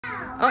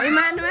Oh,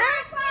 Emmanuel?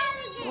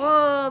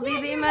 Whoa,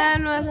 baby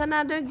Emmanuel,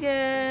 another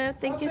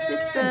gift. Thank you,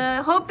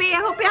 sister. Hopi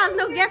has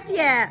no gift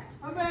yet.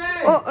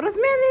 Oh,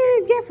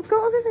 Rosemary, gift. Go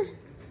over there.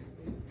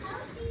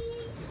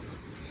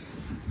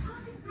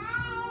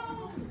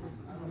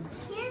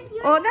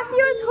 Oh, that's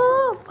yours,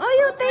 Hope. Oh,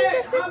 you thank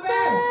you,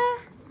 sister.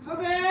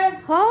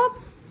 Hope.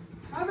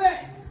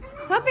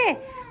 Hopi,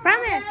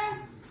 promise.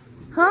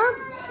 Hope,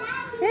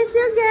 here's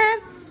your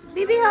gift.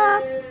 Baby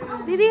Hope.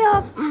 Baby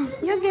Hope.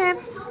 Your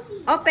gift.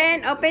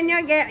 Open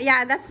your gift.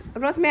 Yeah, that's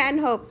Rosemary and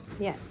Hope.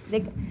 Yeah.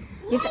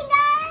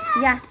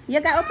 Yeah,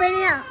 you can open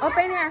here.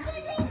 Open here.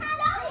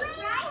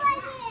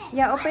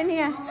 Yeah, open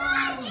here.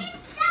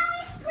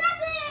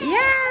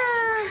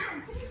 Yeah.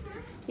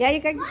 Yeah,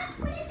 you can.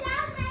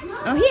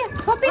 Oh, here.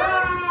 Hope it.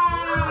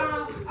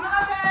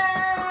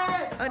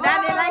 Oh,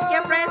 Daddy like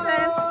your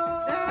present.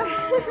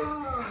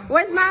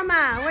 Where's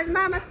Mama? Where's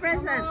Mama's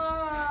present?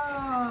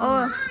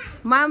 Oh,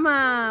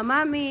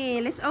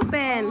 Mommy, let's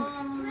open.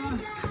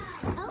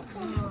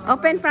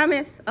 Open,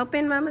 promise.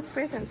 Open Mama's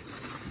present.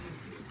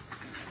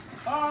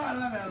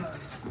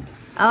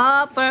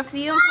 Oh,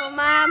 perfume for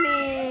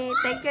Mommy.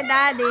 Thank you,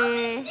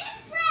 Daddy.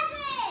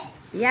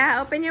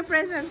 Yeah, open your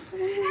present.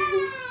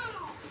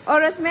 Oh,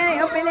 Rosemary,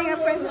 opening your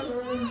present.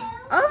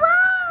 Oh,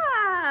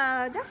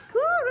 wow. That's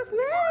cool,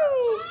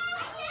 Rosemary.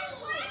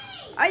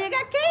 Oh, you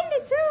got candy,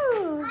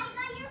 too.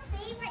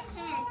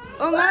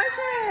 Oh,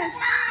 Moses.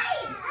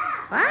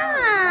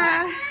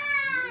 Wow.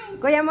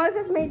 Kuya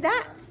Moses made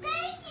that?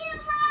 Thank you,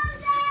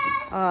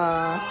 Moses.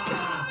 Oh.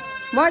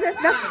 Moses,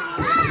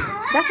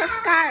 that's a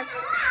scarf.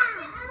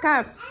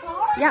 Scarf.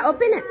 Yeah,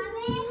 open it.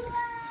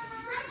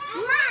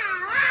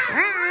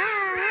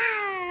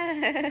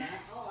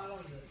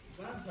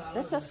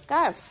 That's a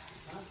scarf.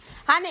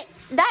 Honey,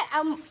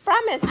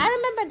 promise. I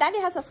remember Daddy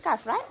has a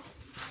scarf, right?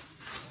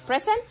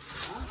 Present?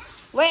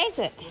 Where is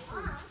it?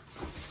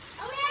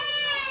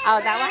 Oh,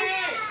 that one?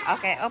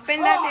 Okay,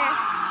 open that there.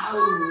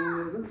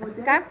 A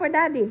scarf for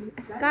Daddy.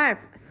 A scarf.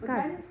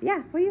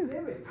 Yeah, for you.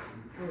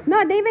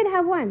 No, David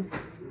have one.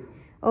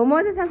 Oh,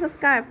 Moses has a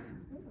scarf.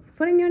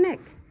 Put in your neck.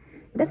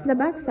 That's the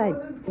back side.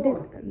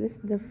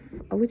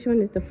 Which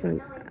one is the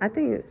front? I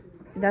think it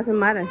doesn't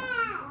matter.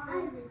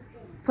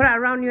 Put it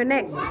around your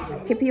neck.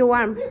 Keep you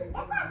warm.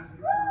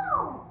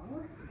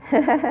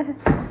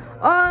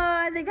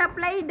 Oh, they got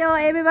Play-Doh.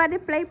 Everybody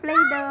play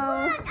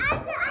Play-Doh.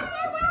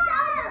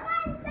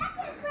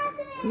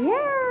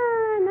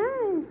 Yeah,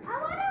 nice. I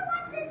wonder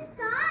what's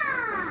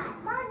inside.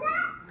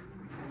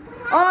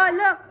 Oh,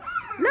 look.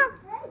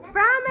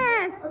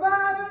 Promise.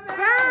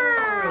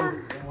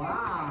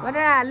 What is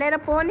that? Little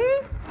pony?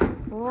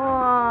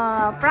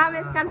 Oh,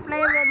 Promise can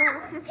play with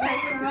her sister.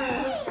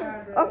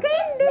 Okay,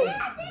 Indy.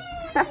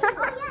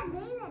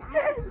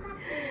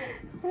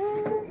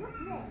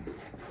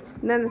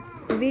 No.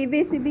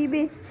 Si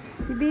Bibi.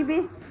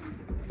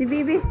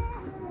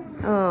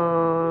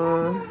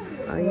 Oh,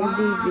 yung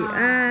Bibi.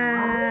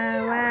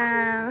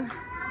 Wow.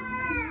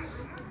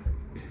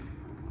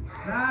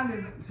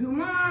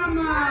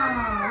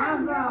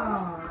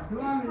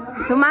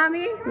 To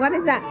Mommy? What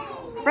is that?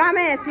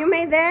 Promise, you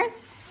made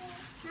this?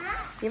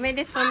 You made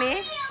this for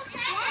me?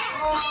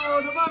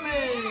 Oh, to Mommy.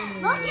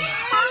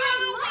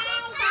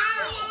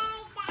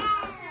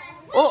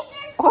 Oh,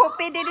 Hope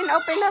didn't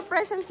open her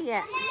present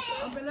yet.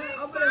 Open.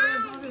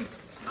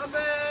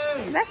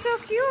 That's so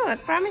cute.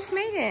 Promise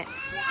made it.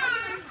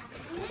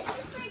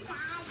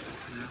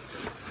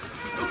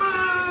 Come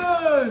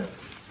on.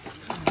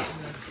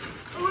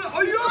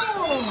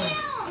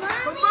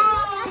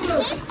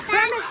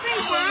 Promise,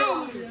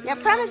 yeah,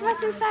 Promise,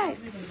 what's inside?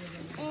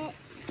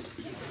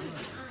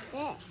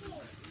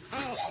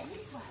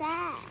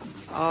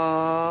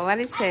 Oh, what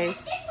it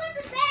says?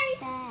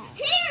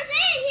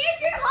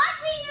 Here's your Hot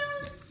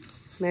Wheels.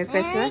 Merry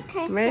Christmas.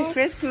 Merry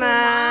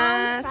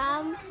Christmas.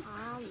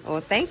 Oh,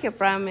 thank you,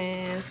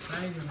 Promise.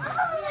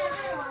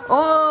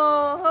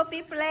 Oh,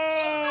 Hopi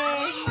play.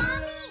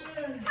 Promise,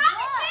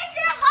 here's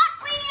your Hot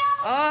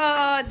Wheels.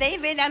 Oh,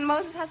 David and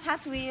Moses has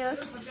Hot Wheels.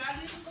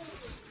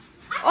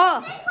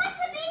 Oh. This one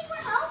should be for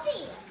Hopi.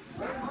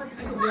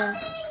 Yeah.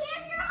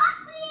 Here's your Hot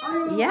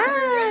Wheels.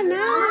 Yeah, no.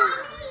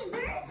 Mommy,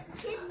 there's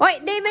chips.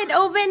 Wait, David,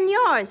 open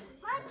yours.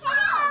 Can I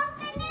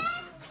open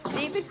this?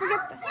 David, forget.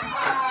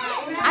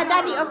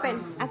 Daddy, open.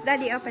 Ask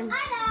Daddy, open.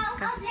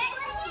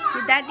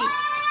 Your Daddy.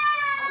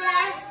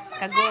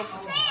 Kago.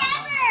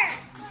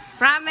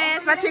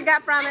 Promise, what you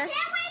got, Promise? I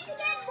can't wait to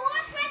get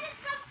more presents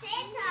from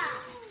Santa.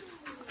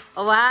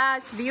 Oh, wow,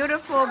 it's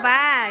beautiful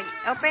bag.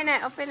 Open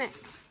it. Wait a minute,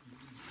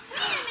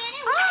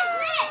 what is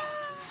this?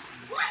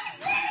 What is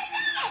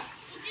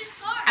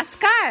this? A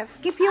scarf.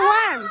 Keep you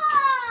warm.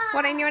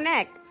 Put in your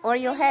neck or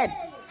your head.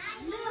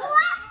 The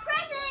last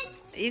present.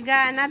 You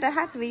got another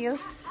Hot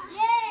Wheels.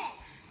 Yeah.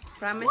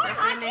 Promise,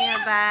 open in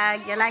your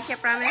bag. You like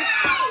it, Promise?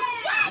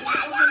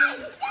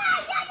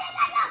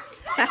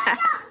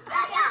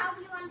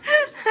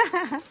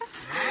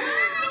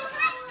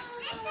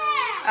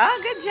 Oh,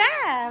 good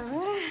job.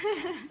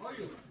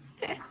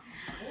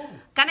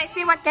 Can I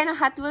see what kind of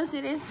Hot Wheels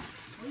it is?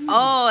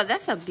 Oh,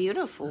 that's a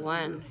beautiful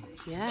one.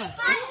 Yeah.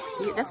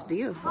 Yeah, that's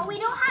beautiful. But we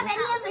don't have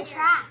any of the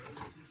tracks.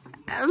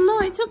 No,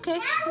 it's okay.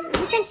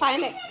 We can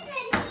find it.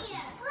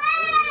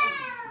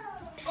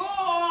 Oh,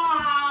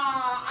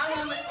 I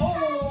love it.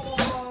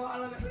 Oh, I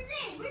love it.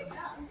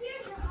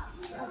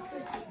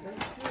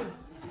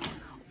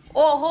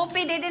 Oh,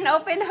 Hopi didn't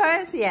open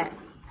hers yet.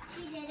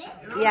 She did it?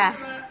 Yeah.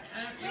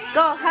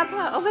 Go, help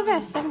her over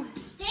there somewhere.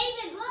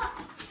 David, look.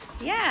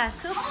 Yeah,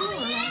 so cool.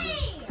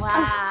 Yay!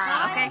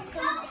 Wow, okay.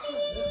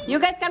 You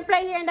guys can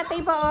play here in the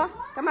table, oh.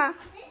 Come on.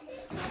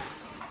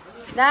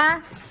 Da,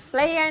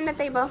 play here in the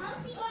table.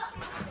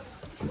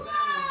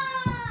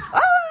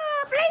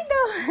 Oh,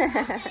 Play-Doh!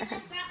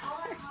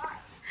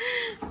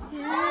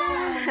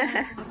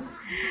 Yeah.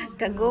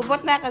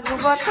 Kagubot na,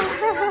 kagubot.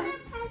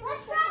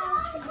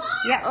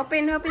 Yeah,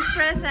 open Hopi's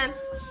present.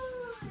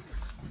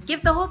 Give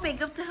to Hopi,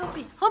 give to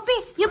Hopi. Hopi,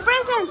 your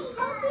present.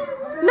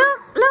 Look,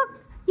 look,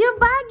 your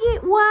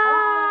baggie.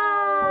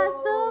 Wow,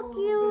 so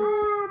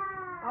cute.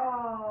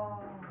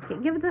 Okay,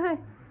 give it to her.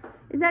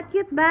 Is that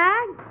cute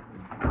bag?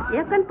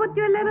 You can put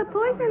your little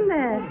toys in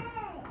there.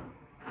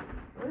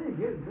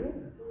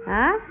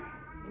 Huh?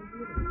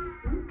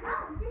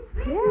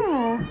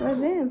 Yeah, for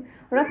them.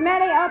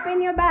 Rosemary, open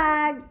your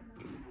bag.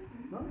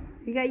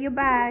 You got your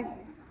bag.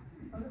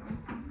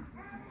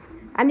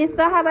 And you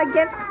still have a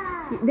gift.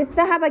 They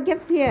still have a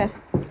gift here.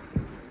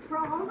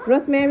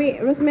 Rosemary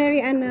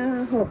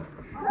and Hope.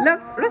 Look,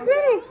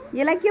 Rosemary,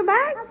 you like your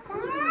bag?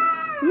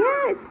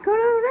 Yeah, it's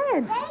color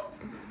red.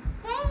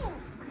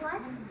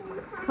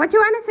 What you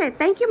want to say?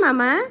 Thank you,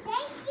 Mama.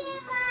 Thank you,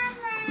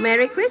 Mama.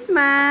 Merry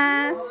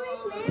Christmas.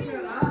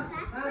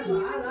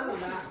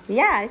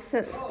 Yeah, it's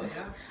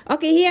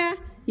okay here.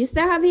 You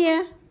still have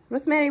here.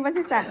 Rosemary, what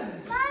is that? Mama,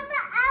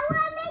 I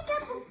want to make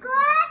up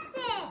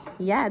glasses.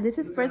 Yeah, this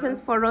is presents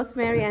for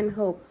Rosemary and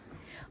Hope.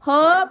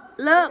 Hope,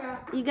 look,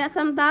 you got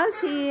some dolls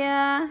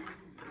here.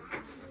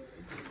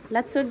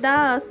 Lots of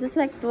dolls. There's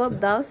like 12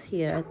 dolls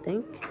here, I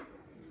think.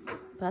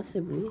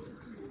 Possibly.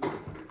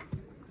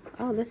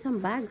 Oh, there's some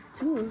bags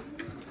too.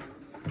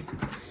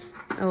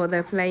 Oh,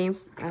 they're playing.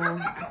 Stop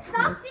it.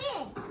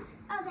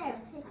 Oh, there, it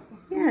fits it.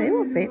 Yeah, it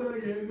will fit.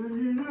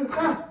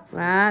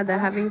 Wow, they're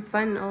having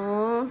fun.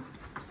 Oh,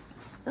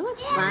 that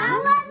was I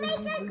fun. want to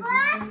make the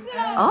glasses.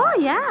 Oh,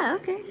 yeah,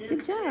 okay.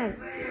 Good job.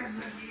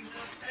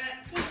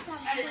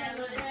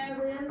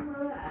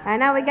 And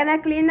now we're gonna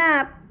clean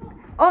up.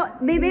 Oh,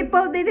 Baby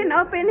Paul didn't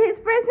open his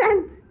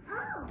present.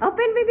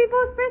 Open Baby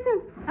Paul's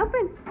present.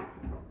 Open.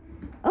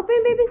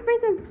 Open baby's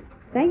present.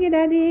 Thank you,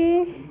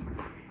 Daddy.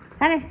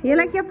 Honey, you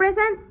like your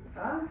present?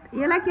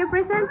 You like your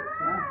present?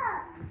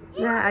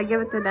 Yeah, I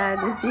give it to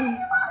Daddy.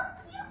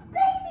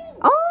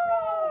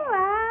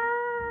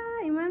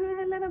 Oh, Emmanuel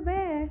had a little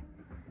bear.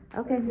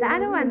 Okay, the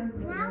other one.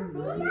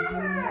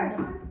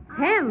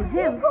 Him.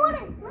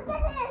 Look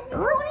at him. She's Oh,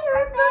 holding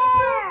her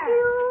bear.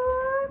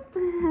 so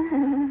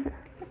cute.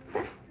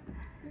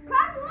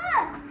 Cross,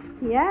 look.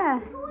 Yeah.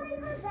 She's holding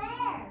her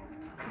bear.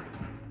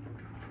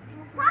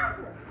 Cross,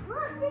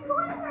 look. She's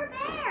holding her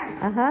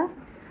bear.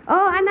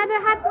 Oh, another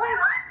Hot Look,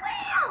 Wheels. Hot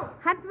Wheels.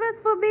 Hot Wheels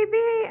for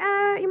baby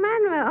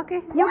Emmanuel.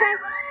 Okay, you Look, guys.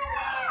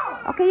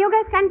 Hot Wheels. Okay, you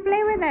guys can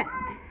play with it.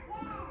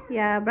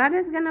 Yeah,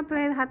 brother's gonna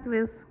play Hot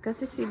Wheels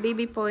kasi si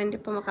Baby po hindi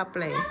pa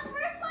makaplay. The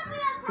first one we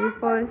have Baby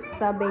po is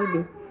the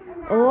baby.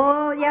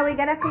 Oh, yeah, we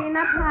gotta clean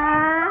up,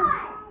 huh?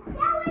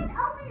 Yeah, we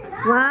open it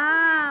up.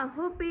 Wow,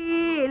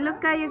 Hoopy,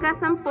 look you got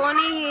some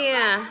pony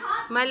here.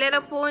 My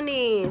Little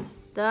Ponies.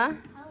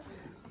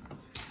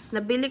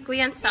 Nabili ko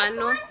yan sa This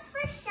ano? one's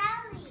for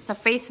Shelly. Sa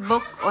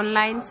Facebook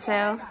online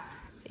sale.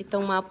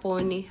 Itong mga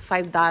pony,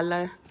 $5.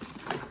 $5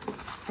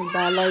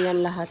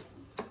 yan lahat.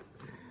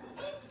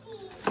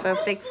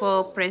 Perfect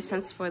for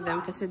presents for them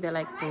kasi they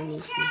like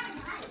ponies.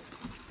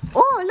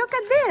 Oh, look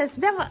at this.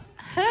 They have a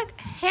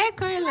hair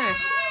curler.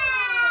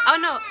 Oh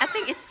no, I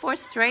think it's for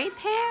straight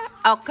hair.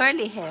 Oh,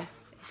 curly hair.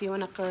 If you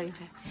want a curly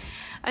hair.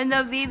 And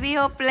the Baby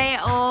Hope play.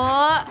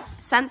 Oh,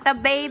 Santa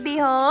Baby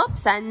Hope.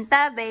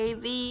 Santa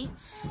Baby.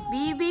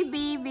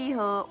 Baby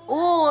Hope.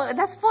 Oh,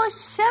 that's for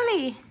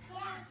Shelly.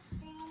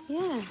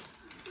 Yeah.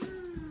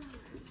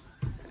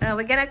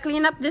 We're gonna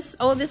clean up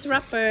all this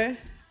wrapper.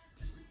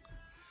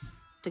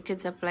 The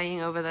kids are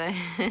playing over there.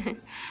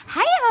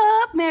 Hi,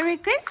 Hope! Merry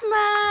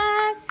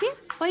Christmas! Here,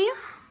 for you.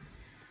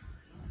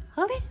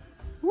 Hold it.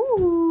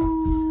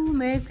 Ooh,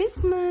 Merry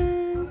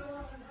Christmas!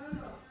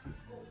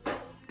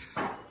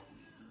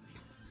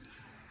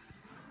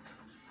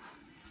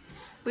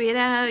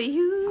 Without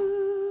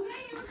you,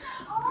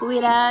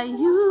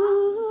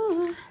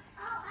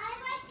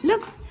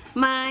 look,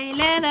 my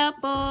little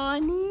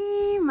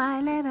pony,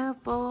 my little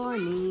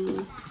pony.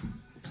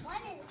 What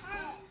is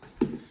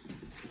it?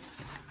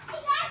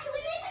 Hey guys, should we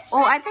make a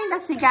Oh, I think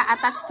that's got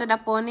attached to the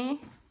pony.